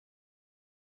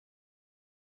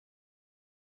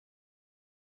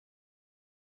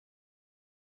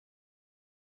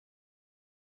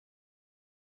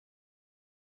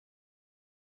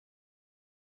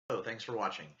Hello, thanks for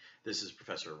watching. This is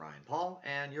Professor Ryan Paul,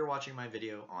 and you're watching my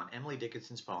video on Emily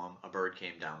Dickinson's poem, A Bird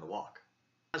Came Down the Walk.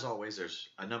 As always, there's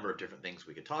a number of different things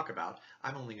we could talk about.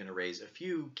 I'm only going to raise a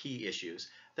few key issues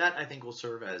that I think will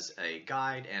serve as a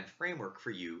guide and framework for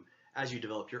you as you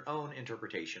develop your own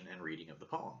interpretation and reading of the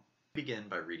poem. Begin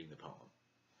by reading the poem.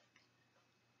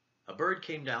 A bird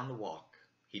came down the walk.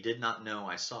 He did not know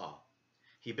I saw.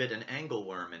 He bit an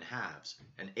angleworm in halves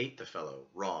and ate the fellow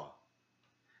raw.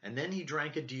 And then he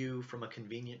drank a dew from a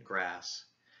convenient grass,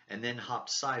 and then hopped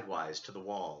sidewise to the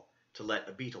wall to let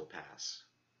a beetle pass.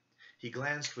 He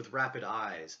glanced with rapid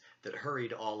eyes that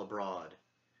hurried all abroad.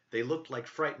 They looked like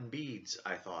frightened beads,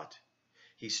 I thought.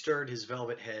 He stirred his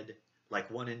velvet head like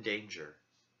one in danger.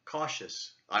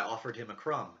 Cautious, I offered him a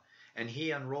crumb, and he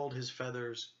unrolled his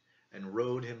feathers and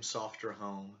rowed him softer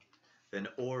home. Then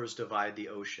oars divide the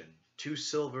ocean, two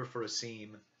silver for a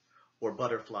seam, or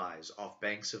butterflies off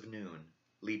banks of noon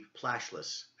leap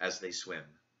plashless as they swim.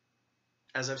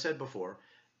 As I've said before,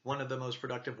 one of the most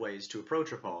productive ways to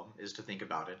approach a poem is to think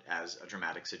about it as a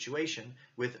dramatic situation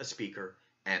with a speaker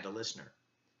and a listener.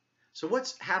 So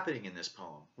what's happening in this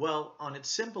poem? Well, on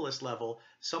its simplest level,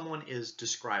 someone is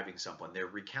describing someone. They're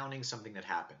recounting something that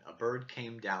happened. A bird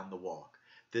came down the walk.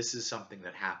 This is something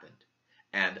that happened,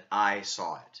 and I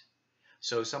saw it.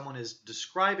 So someone is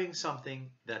describing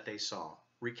something that they saw,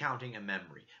 recounting a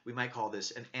memory. We might call this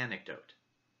an anecdote.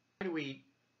 Why do we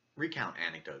recount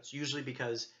anecdotes? Usually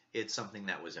because it's something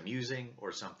that was amusing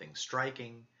or something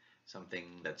striking,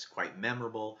 something that's quite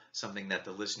memorable, something that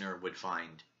the listener would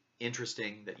find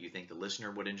interesting, that you think the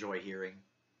listener would enjoy hearing.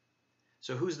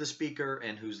 So who's the speaker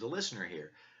and who's the listener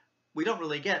here? We don't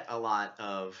really get a lot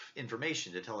of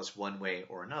information to tell us one way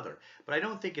or another, but I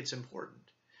don't think it's important.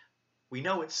 We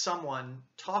know it's someone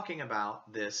talking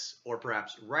about this or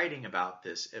perhaps writing about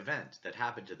this event that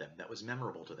happened to them, that was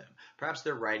memorable to them. Perhaps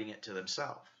they're writing it to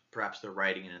themselves. Perhaps they're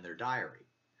writing it in their diary.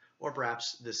 Or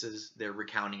perhaps they're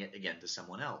recounting it again to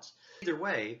someone else. Either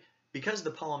way, because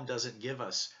the poem doesn't give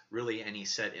us really any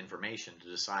set information to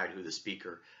decide who the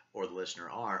speaker or the listener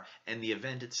are, and the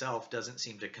event itself doesn't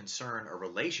seem to concern a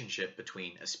relationship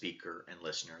between a speaker and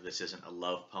listener. This isn't a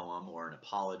love poem or an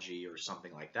apology or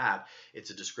something like that. It's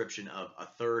a description of a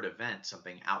third event,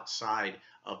 something outside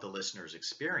of the listener's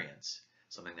experience,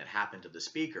 something that happened to the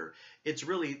speaker. It's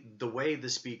really the way the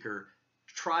speaker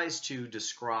tries to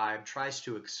describe, tries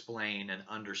to explain and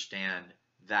understand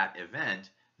that event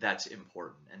that's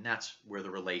important, and that's where the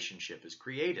relationship is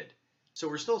created. So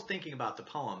we're still thinking about the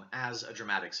poem as a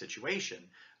dramatic situation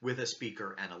with a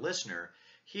speaker and a listener.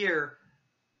 Here,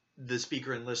 the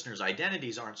speaker and listener's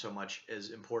identities aren't so much as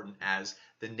important as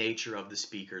the nature of the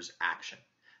speaker's action.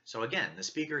 So again, the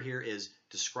speaker here is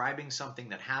describing something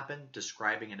that happened,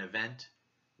 describing an event,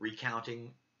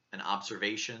 recounting an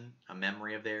observation, a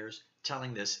memory of theirs,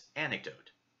 telling this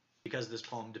anecdote. Because this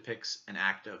poem depicts an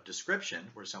act of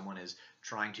description where someone is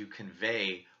trying to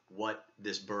convey what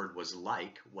this bird was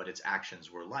like, what its actions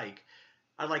were like,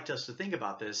 I'd like us to think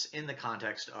about this in the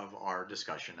context of our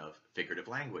discussion of figurative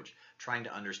language, trying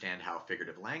to understand how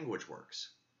figurative language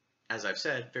works. As I've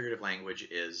said, figurative language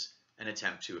is an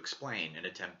attempt to explain, an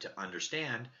attempt to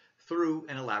understand through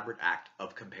an elaborate act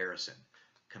of comparison,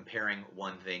 comparing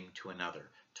one thing to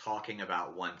another, talking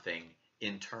about one thing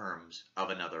in terms of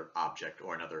another object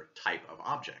or another type of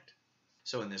object.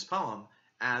 So in this poem,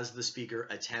 as the speaker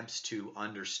attempts to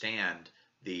understand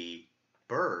the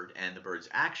bird and the bird's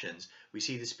actions, we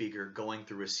see the speaker going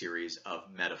through a series of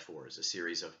metaphors, a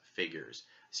series of figures,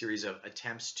 a series of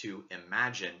attempts to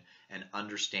imagine and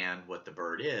understand what the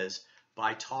bird is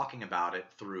by talking about it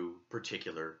through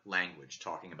particular language,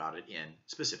 talking about it in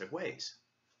specific ways.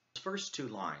 The first two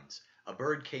lines, a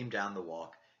bird came down the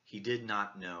walk, he did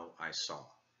not know I saw.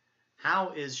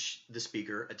 How is the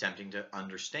speaker attempting to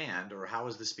understand, or how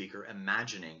is the speaker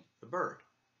imagining the bird?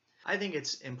 I think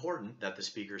it's important that the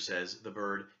speaker says the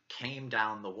bird came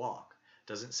down the walk,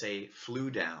 doesn't say flew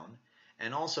down,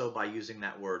 and also by using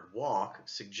that word walk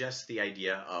suggests the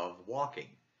idea of walking.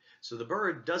 So the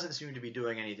bird doesn't seem to be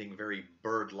doing anything very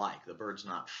bird-like. The bird's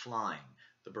not flying.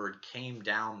 The bird came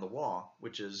down the walk,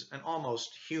 which is an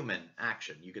almost human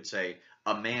action. You could say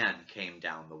a man came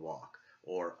down the walk,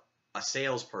 or a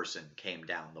salesperson came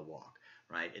down the walk,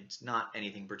 right? It's not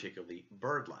anything particularly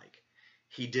bird-like.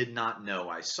 He did not know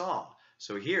I saw.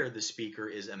 So here the speaker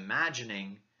is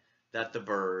imagining that the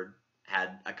bird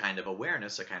had a kind of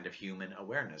awareness, a kind of human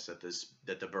awareness,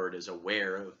 that the bird is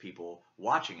aware of people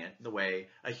watching it the way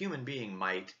a human being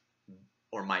might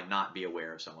or might not be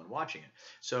aware of someone watching it.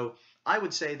 So I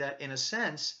would say that in a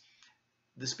sense,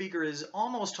 the speaker is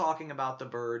almost talking about the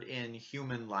bird in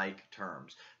human-like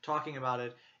terms, talking about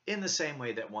it in the same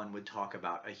way that one would talk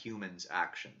about a human's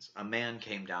actions. A man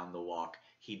came down the walk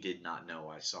he did not know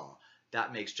I saw.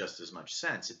 That makes just as much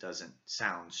sense. It doesn't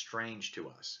sound strange to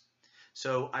us.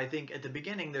 So I think at the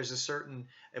beginning there's a certain,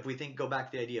 if we go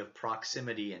back to the idea of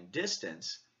proximity and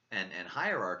distance and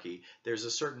hierarchy, there's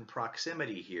a certain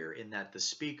proximity here in that the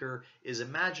speaker is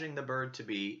imagining the bird to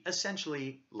be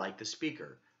essentially like the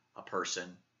speaker, a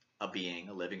person, a being,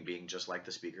 a living being just like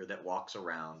the speaker that walks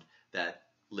around, that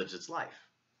lives its life.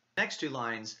 The next two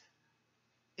lines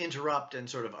interrupt and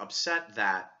sort of upset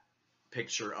that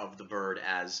picture of the bird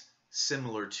as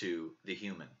similar to the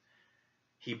human.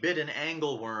 He bit an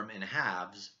angleworm in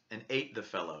halves and ate the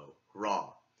fellow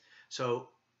raw. So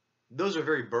those are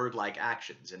very bird-like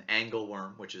actions. An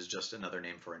angleworm, which is just another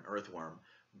name for an earthworm.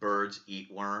 Birds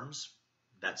eat worms.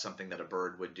 That's something that a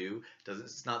bird would do.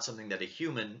 It's not something that a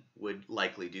human would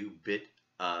likely do,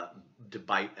 to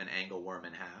bite an angleworm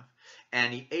in half.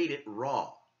 And he ate it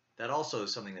raw. That also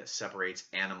is something that separates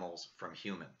animals from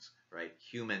humans, right?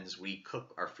 Humans, we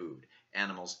cook our food.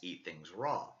 Animals eat things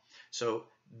raw. So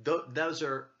those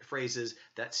are phrases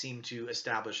that seem to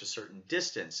establish a certain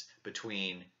distance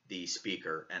between the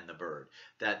speaker and the bird.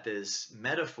 That this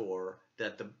metaphor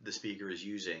that the speaker is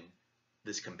using,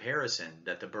 this comparison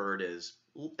that the bird is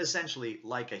essentially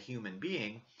like a human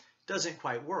being, doesn't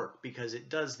quite work because it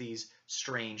does these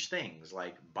strange things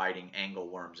like biting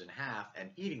angleworms in half and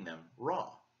eating them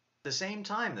raw. At the same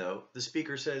time, though, the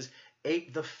speaker says,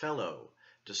 ate the fellow,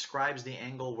 describes the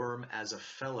angleworm as a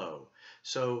fellow.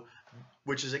 So,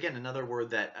 which is again another word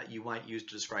that you might use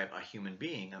to describe a human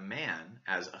being, a man,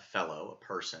 as a fellow, a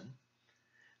person.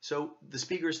 So the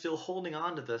speaker is still holding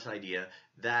on to this idea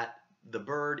that the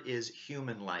bird is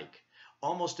human-like,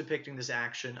 almost depicting this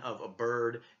action of a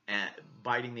bird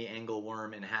biting the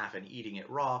angleworm in half and eating it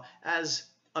raw as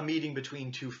a meeting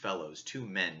between two fellows, two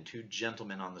men, two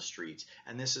gentlemen on the streets.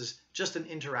 And this is just an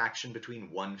interaction between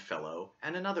one fellow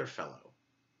and another fellow.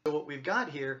 So what we've got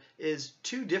here is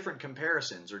two different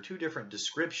comparisons or two different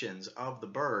descriptions of the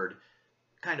bird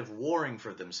kind of warring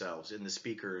for themselves in the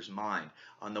speaker's mind.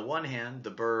 On the one hand, the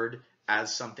bird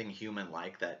as something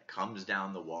human-like that comes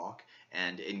down the walk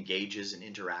and engages and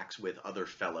interacts with other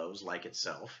fellows like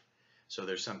itself. So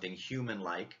there's something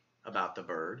human-like about the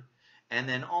bird. And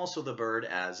then also the bird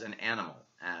as an animal,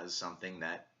 as something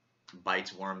that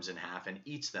bites worms in half and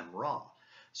eats them raw.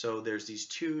 So there's these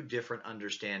two different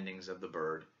understandings of the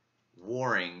bird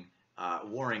warring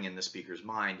in the speaker's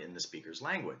mind, in the speaker's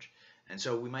language. And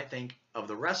so we might think of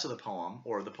the rest of the poem,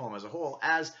 or the poem as a whole,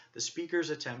 as the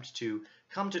speaker's attempt to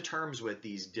come to terms with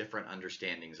these different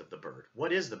understandings of the bird.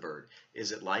 What is the bird?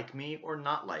 Is it like me or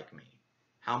not like me?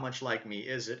 How much like me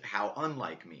is it? How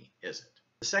unlike me is it?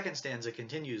 The second stanza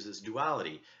continues this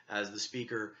duality as the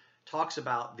speaker talks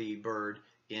about the bird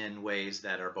in ways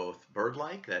that are both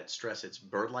bird-like, that stress its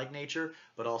bird-like nature,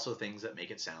 but also things that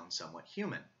make it sound somewhat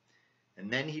human.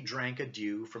 And then he drank a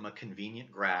dew from a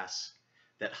convenient grass,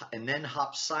 and then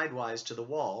hopped sidewise to the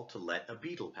wall to let a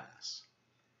beetle pass.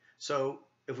 So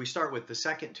if we start with the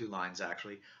second two lines,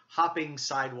 actually, hopping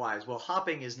sidewise, well,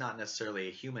 hopping is not necessarily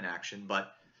a human action,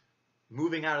 but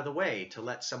moving out of the way to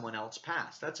let someone else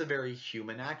pass. That's a very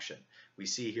human action. We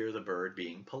see here the bird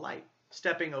being polite,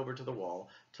 stepping over to the wall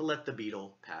to let the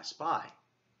beetle pass by.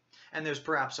 And there's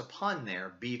perhaps a pun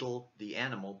there, beetle, the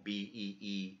animal,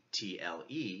 B-E-E-T-L-E,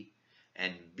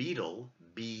 and beadle,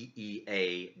 B-E-A-D-L-E,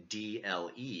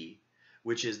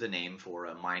 which is the name for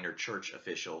a minor church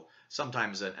official,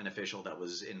 sometimes an official that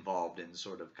was involved in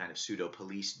sort of kind of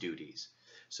pseudo-police duties.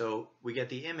 So we get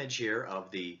the image here of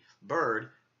the bird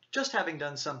just having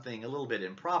done something a little bit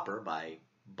improper by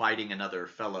biting another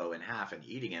fellow in half and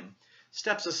eating him,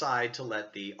 steps aside to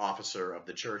let the officer of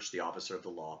the church, the officer of the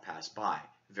law, pass by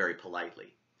very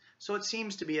politely. So it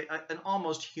seems to be an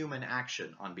almost human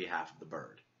action on behalf of the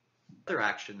bird. The other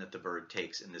action that the bird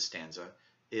takes in this stanza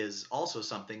is also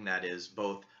something that is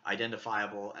both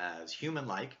identifiable as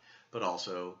human-like, but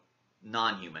also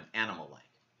non-human, animal-like.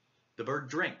 The bird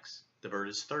drinks. The bird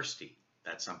is thirsty.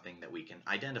 That's something that we can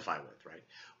identify with, right?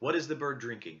 What is the bird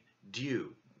drinking?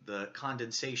 Dew, the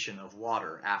condensation of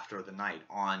water after the night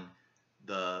on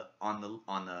the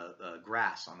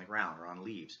grass, on the ground, or on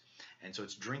leaves. And so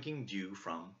it's drinking dew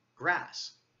from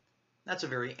grass. That's a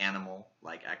very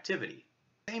animal-like activity.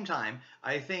 At the same time,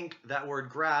 I think that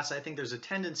word grass, I think there's a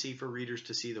tendency for readers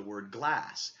to see the word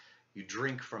glass. You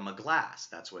drink from a glass.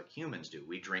 That's what humans do.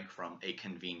 We drink from a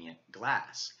convenient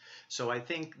glass. So I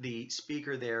think the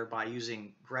speaker there, by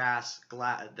using glass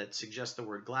that suggests the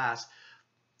word glass,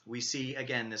 we see,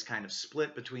 again, this kind of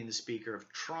split between the speaker of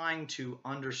trying to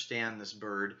understand this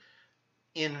bird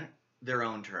in their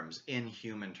own terms, in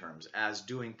human terms, as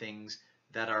doing things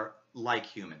that are like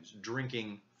humans,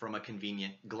 drinking from a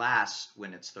convenient glass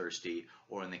when it's thirsty,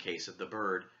 or in the case of the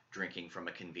bird, drinking from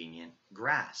a convenient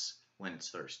grass when it's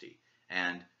thirsty,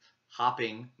 and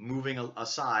hopping, moving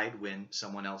aside when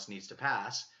someone else needs to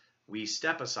pass. We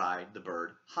step aside, the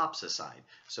bird hops aside.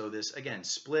 So this, again,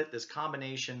 split, this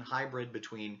combination, hybrid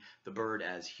between the bird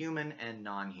as human and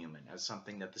non-human, as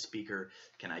something that the speaker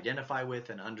can identify with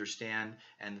and understand,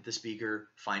 and that the speaker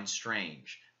finds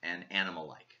strange and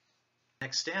animal-like.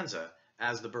 Next stanza,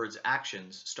 as the bird's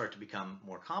actions start to become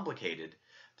more complicated,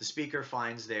 the speaker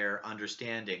finds their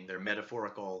understanding, their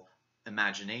metaphorical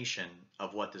imagination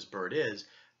of what this bird is,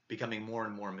 becoming more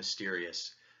and more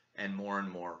mysterious and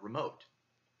more remote.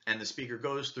 And the speaker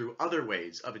goes through other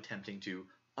ways of attempting to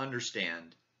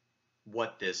understand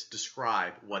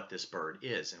describe what this bird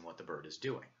is and what the bird is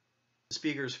doing. The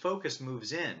speaker's focus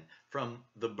moves in from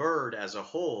the bird as a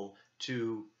whole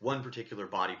to one particular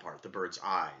body part, the bird's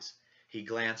eyes. He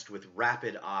glanced with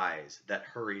rapid eyes that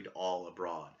hurried all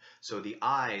abroad. So the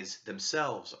eyes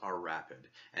themselves are rapid,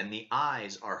 and the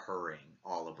eyes are hurrying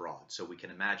all abroad. So we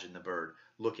can imagine the bird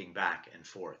looking back and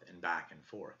forth and back and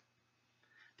forth.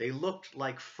 They looked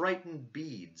like frightened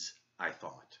beads, I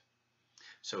thought.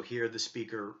 So here the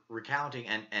speaker recounting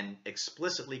and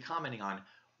explicitly commenting on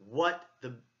what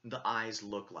the eyes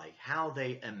look like, how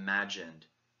they imagined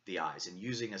the eyes, and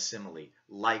using a simile,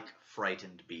 like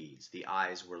frightened beads. The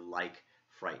eyes were like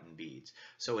frightened beads.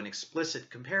 So an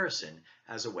explicit comparison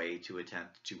as a way to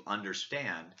attempt to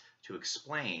understand, to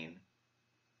explain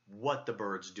what the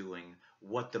bird's doing,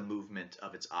 what the movement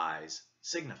of its eyes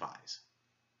signifies.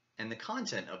 And the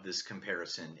content of this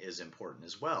comparison is important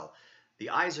as well. The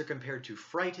eyes are compared to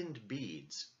frightened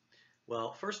beads.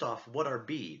 Well, first off, what are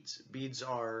beads? Beads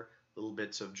are little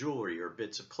bits of jewelry or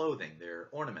bits of clothing. They're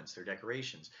ornaments, they're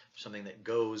decorations, something that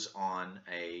goes on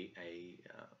a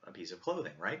piece of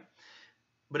clothing, right?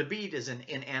 But a bead is an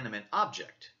inanimate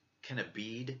object. Can a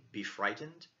bead be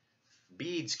frightened?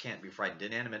 Beads can't be frightened.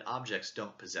 Inanimate objects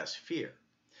don't possess fear.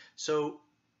 So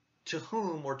to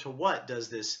whom or to what does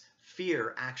this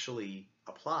fear actually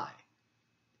apply?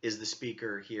 Is the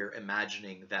speaker here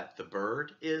imagining that the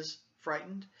bird is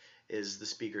frightened? Is the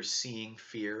speaker seeing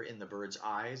fear in the bird's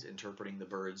eyes, interpreting the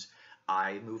bird's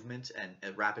eye movements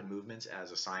and rapid movements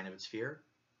as a sign of its fear?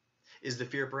 Is the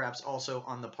fear perhaps also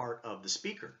on the part of the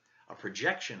speaker, a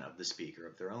projection of the speaker,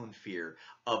 of their own fear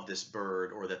of this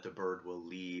bird, or that the bird will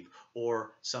leave,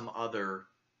 or some other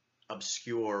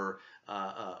obscure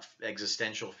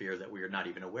existential fear that we are not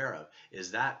even aware of?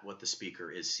 Is that what the speaker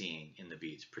is seeing in the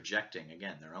beads, projecting,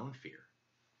 again, their own fear?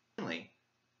 Finally,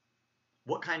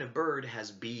 what kind of bird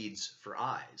has beads for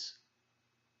eyes?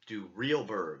 Do real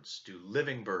birds, do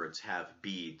living birds have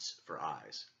beads for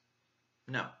eyes?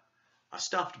 No. A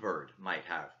stuffed bird might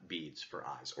have beads for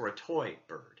eyes, or a toy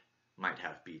bird might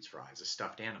have beads for eyes, a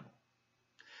stuffed animal.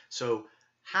 So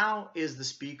how is the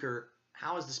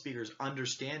speaker's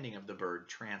understanding of the bird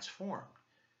transformed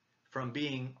from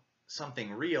being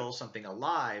something real, something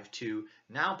alive, to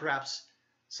now perhaps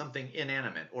something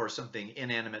inanimate, or something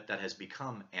inanimate that has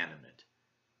become animate?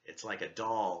 It's like a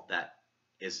doll that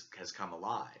has come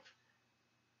alive.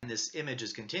 And this image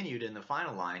is continued in the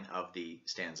final line of the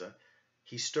stanza.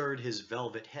 He stirred his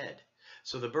velvet head.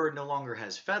 So the bird no longer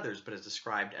has feathers, but is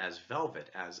described as velvet,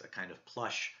 as a kind of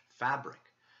plush fabric.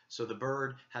 So the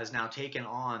bird has now taken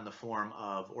on the form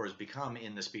of, or has become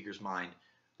in the speaker's mind,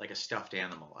 like a stuffed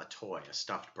animal, a toy, a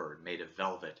stuffed bird made of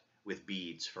velvet with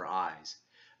beads for eyes.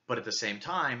 But at the same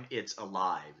time, it's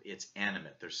alive, it's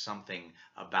animate. There's something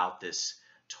about this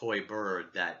toy bird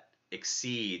that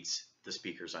exceeds the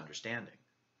speaker's understanding.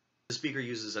 The speaker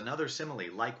uses another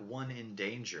simile, like one in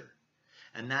danger.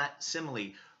 And that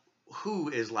simile, who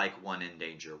is like one in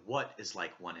danger? What is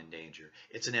like one in danger?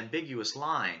 It's an ambiguous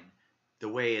line, the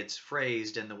way it's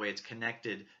phrased and the way it's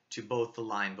connected to both the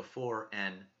line before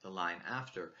and the line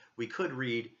after. We could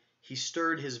read, he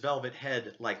stirred his velvet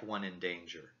head like one in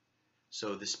danger.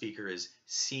 So the speaker is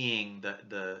seeing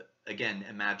again,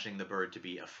 imagining the bird to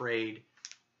be afraid.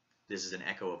 This is an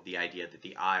echo of the idea that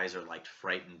the eyes are like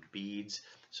frightened beads.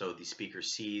 So the speaker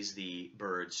sees the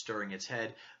bird stirring its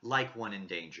head like one in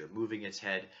danger, moving its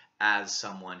head as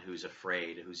someone who's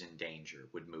afraid, who's in danger,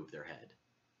 would move their head.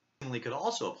 We could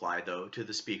also apply, though, to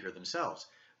the speaker themselves.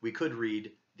 We could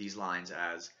read these lines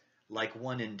as, like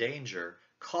one in danger,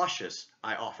 cautious,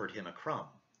 I offered him a crumb.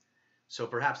 So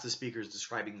perhaps the speaker is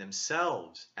describing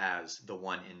themselves as the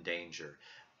one in danger,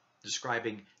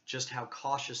 describing just how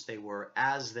cautious they were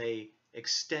as they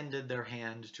extended their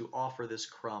hand to offer this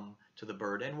crumb to the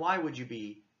bird. And why would you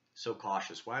be so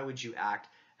cautious? Why would you act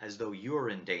as though you're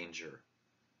in danger?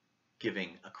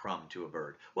 giving a crumb to a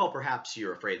bird? Well, perhaps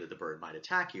you're afraid that the bird might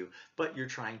attack you, but you're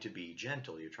trying to be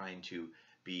gentle. You're trying to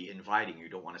be inviting. You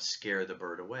don't want to scare the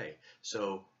bird away.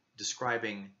 So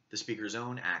describing the speaker's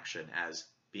own action as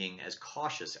being as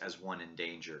cautious as one in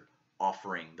danger,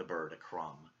 offering the bird a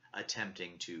crumb,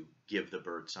 attempting to give the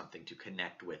bird something to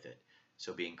connect with it.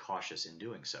 So being cautious in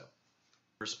doing so. In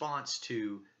response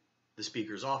to the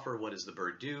speaker's offer, what does the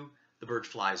bird do? The bird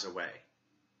flies away.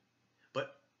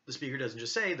 But the speaker doesn't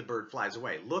just say the bird flies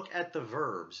away. Look at the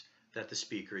verbs that the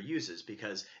speaker uses,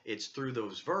 because it's through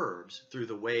those verbs, through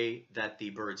the way that the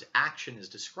bird's action is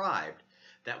described,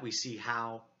 that we see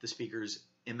how the speaker's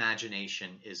imagination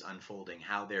is unfolding,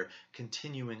 how their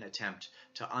continuing attempt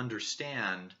to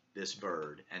understand this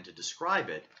bird and to describe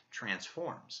it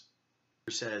transforms.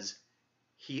 It says,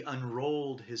 he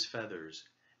unrolled his feathers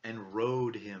and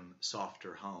rode him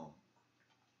softer home.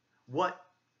 What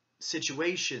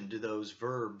situation do those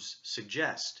verbs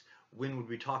suggest? When would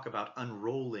we talk about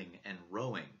unrolling and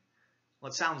rowing?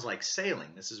 Well, it sounds like sailing.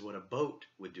 This is what a boat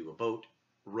would do. A boat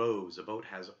rows, a boat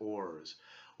has oars,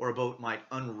 or a boat might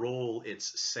unroll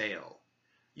its sail.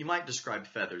 You might describe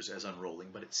feathers as unrolling,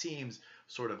 but it seems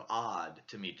sort of odd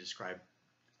to me to describe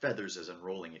feathers as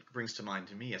unrolling. It brings to mind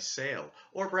to me a sail,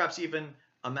 or perhaps even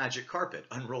a magic carpet,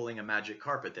 unrolling a magic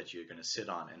carpet that you're going to sit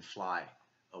on and fly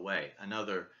away.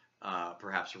 Another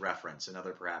perhaps reference,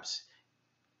 another perhaps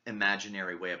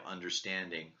imaginary way of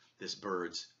understanding this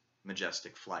bird's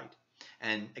majestic flight.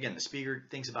 And again, the speaker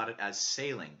thinks about it as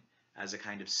sailing, as a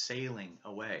kind of sailing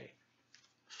away,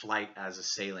 flight as a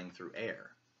sailing through air.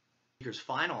 The speaker's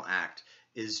final act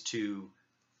is to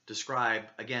describe,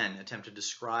 again, attempt to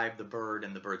describe the bird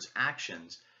and the bird's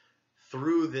actions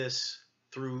through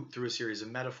a series of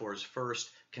metaphors,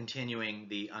 first continuing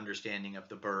the understanding of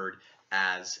the bird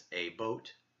as a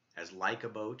boat, as like a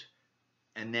boat,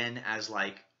 and then as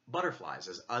like butterflies,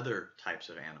 as other types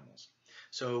of animals.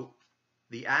 So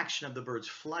the action of the bird's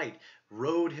flight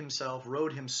rode him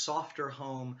softer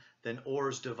home than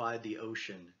oars divide the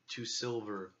ocean, to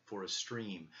silver for a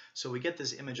stream. So we get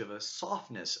this image of a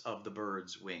softness of the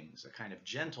bird's wings, a kind of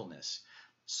gentleness,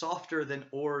 softer than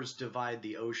oars divide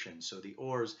the ocean. So the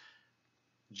oars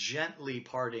gently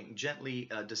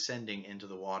descending into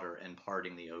the water and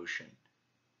parting the ocean.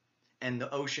 And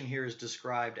the ocean here is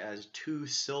described as too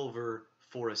silver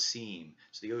for a seam.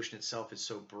 So the ocean itself is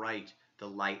so bright, the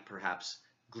light perhaps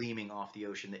gleaming off the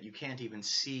ocean, that you can't even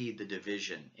see the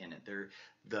division in it. There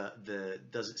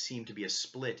doesn't seem to be a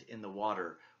split in the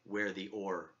water where the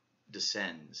oar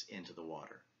descends into the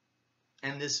water.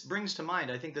 And this brings to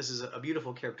mind, I think this is a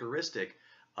beautiful characteristic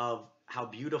of how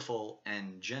beautiful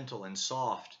and gentle and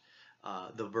soft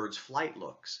the bird's flight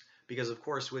looks. Because of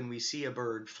course, when we see a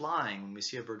bird flying, when we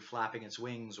see a bird flapping its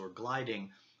wings or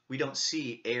gliding, we don't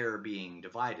see air being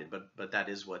divided, but that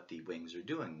is what the wings are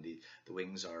doing. The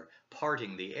wings are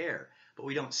parting the air, but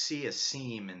we don't see a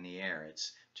seam in the air. It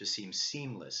just seems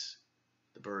seamless.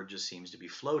 The bird just seems to be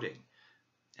floating.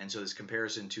 And so this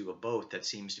comparison to a boat that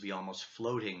seems to be almost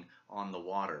floating on the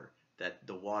water, that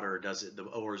the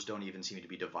oars don't even seem to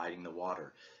be dividing the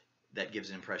water. That gives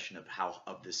an impression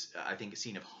of this, I think, a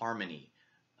scene of harmony,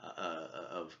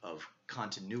 of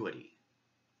continuity.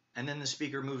 And then the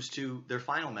speaker moves to their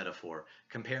final metaphor,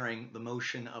 comparing the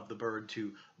motion of the bird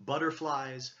to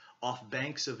butterflies off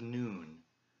banks of noon,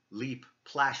 leap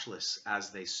plashless as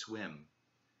they swim.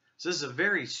 So this is a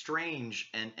very strange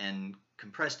and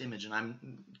compressed image, and I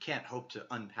can't hope to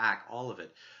unpack all of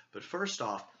it. But first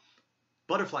off,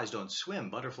 butterflies don't swim.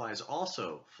 Butterflies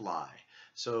also fly.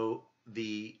 So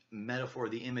the metaphor,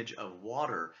 the image of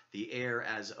water, the air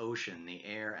as ocean, the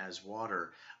air as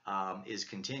water, is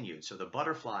continued. So the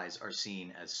butterflies are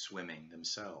seen as swimming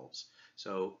themselves.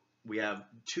 So we have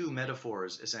two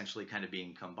metaphors essentially kind of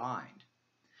being combined.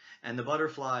 And the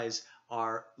butterflies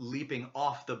are leaping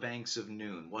off the banks of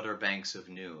noon. What are banks of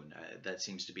noon? That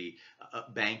seems to be, a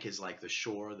bank is like the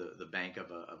shore, the bank of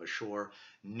a shore.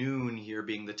 Noon here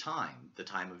being the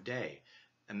time of day.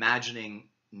 Imagining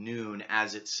noon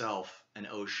as itself an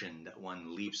ocean that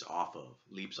one leaps off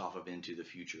of into the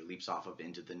future, leaps off of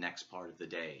into the next part of the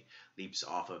day, leaps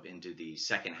off of into the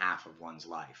second half of one's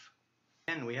life.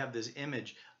 And we have this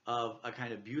image of a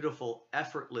kind of beautiful,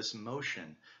 effortless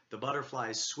motion. The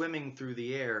butterflies swimming through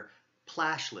the air,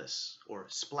 plashless or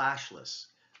splashless.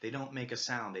 They don't make a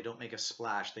sound, they don't make a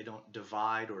splash, they don't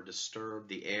divide or disturb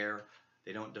the air,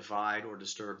 they don't divide or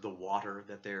disturb the water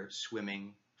that they're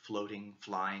swimming, floating,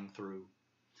 flying through.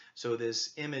 So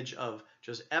this image of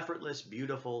just effortless,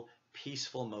 beautiful,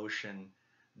 peaceful motion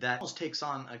that almost takes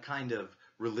on a kind of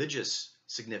religious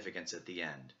significance at the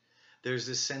end. There's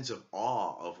this sense of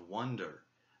awe, of wonder,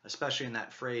 especially in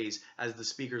that phrase, as the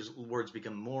speaker's words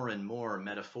become more and more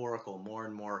metaphorical, more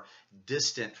and more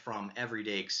distant from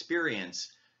everyday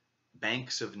experience.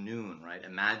 Banks of noon, right?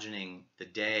 Imagining the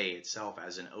day itself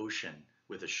as an ocean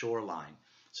with a shoreline.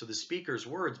 So the speaker's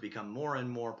words become more and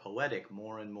more poetic,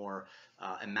 more and more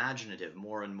imaginative,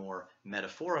 more and more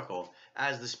metaphorical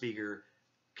as the speaker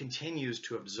continues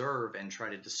to observe and try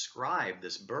to describe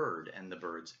this bird and the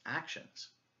bird's actions.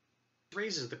 This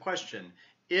raises the question,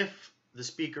 if the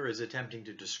speaker is attempting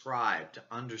to describe, to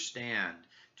understand,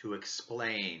 to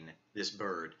explain this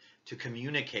bird, to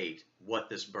communicate what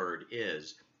this bird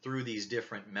is through these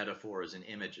different metaphors and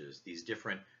images, these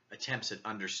different attempts at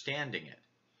understanding it,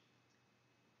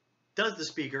 does the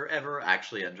speaker ever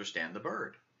actually understand the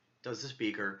bird? Is the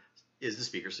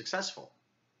speaker successful?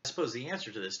 I suppose the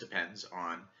answer to this depends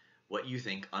on what you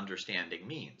think understanding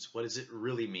means. What does it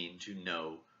really mean to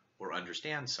know or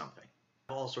understand something?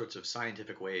 All sorts of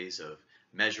scientific ways of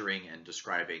measuring and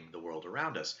describing the world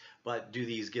around us, but do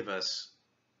these give us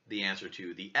the answer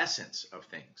to the essence of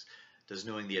things? Does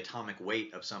knowing the atomic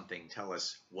weight of something tell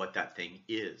us what that thing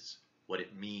is, what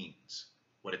it means,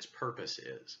 what its purpose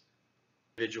is?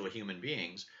 Individual human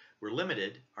beings, we're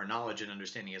limited, our knowledge and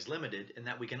understanding is limited in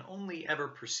that we can only ever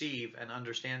perceive and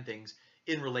understand things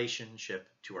in relationship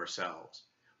to ourselves.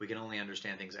 We can only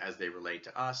understand things as they relate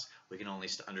to us. We can only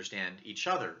understand each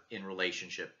other in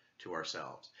relationship to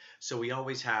ourselves. So we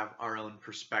always have our own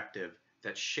perspective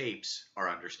that shapes our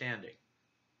understanding.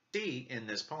 See in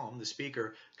this poem the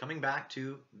speaker coming back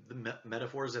to the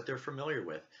metaphors that they're familiar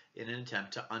with in an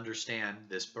attempt to understand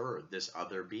this bird, this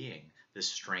other being, this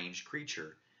strange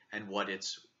creature, and what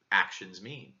its actions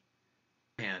mean.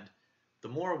 And the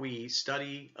more we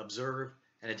study, observe,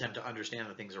 and attempt to understand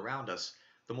the things around us,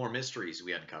 the more mysteries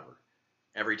we uncover.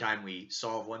 Every time we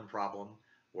solve one problem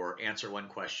or answer one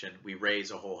question, we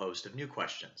raise a whole host of new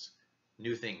questions,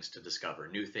 new things to discover,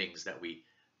 new things that we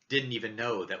didn't even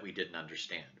know that we didn't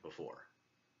understand before.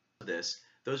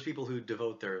 Those people who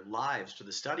devote their lives to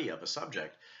the study of a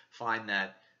subject find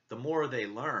that the more they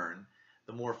learn,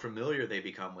 the more familiar they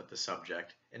become with the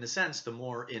subject. In a sense, the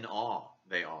more in awe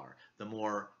they are, the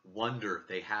more wonder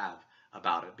they have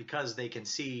about it, because they can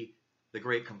see the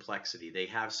great complexity. They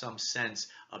have some sense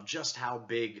of just how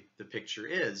big the picture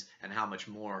is and how much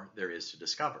more there is to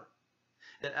discover.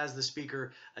 That as the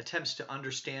speaker attempts to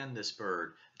understand this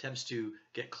bird, attempts to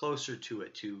get closer to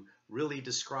it, to really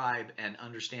describe and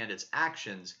understand its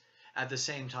actions, at the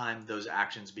same time those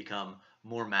actions become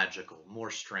more magical,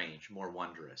 more strange, more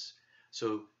wondrous.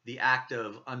 So the act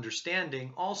of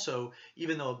understanding also,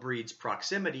 even though it breeds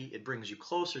proximity, it brings you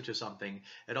closer to something,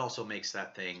 it also makes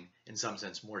that thing in some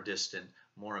sense more distant,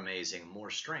 more amazing, more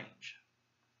strange.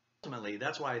 Ultimately,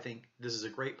 that's why I think this is a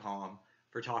great poem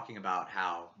for talking about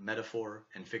how metaphor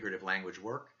and figurative language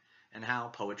work and how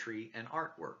poetry and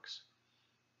art works.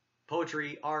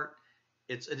 Poetry, art,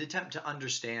 it's an attempt to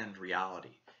understand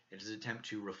reality. It is an attempt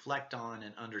to reflect on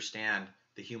and understand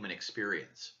the human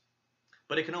experience.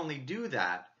 But it can only do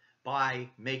that by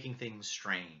making things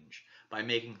strange, by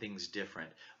making things different,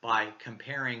 by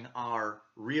comparing our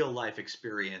real life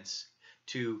experience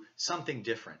to something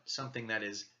different, something that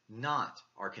is not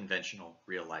our conventional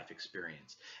real life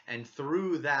experience. And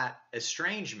through that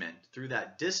estrangement, through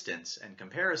that distance and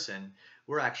comparison,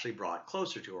 we're actually brought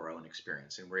closer to our own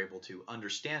experience and we're able to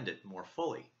understand it more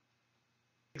fully.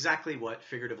 Exactly what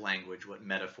figurative language, what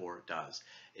metaphor does.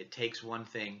 It takes one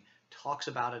thing, talks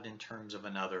about it in terms of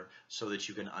another so that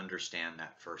you can understand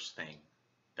that first thing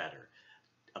better.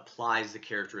 Applies the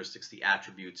characteristics, the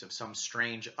attributes of some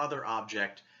strange other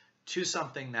object to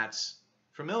something that's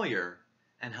familiar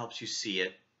and helps you see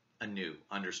it anew,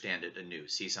 understand it anew,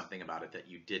 see something about it that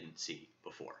you didn't see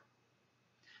before.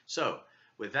 So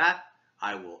with that,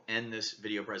 I will end this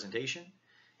video presentation.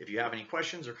 If you have any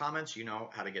questions or comments, you know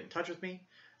how to get in touch with me.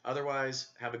 Otherwise,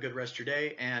 have a good rest of your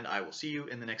day, and I will see you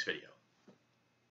in the next video.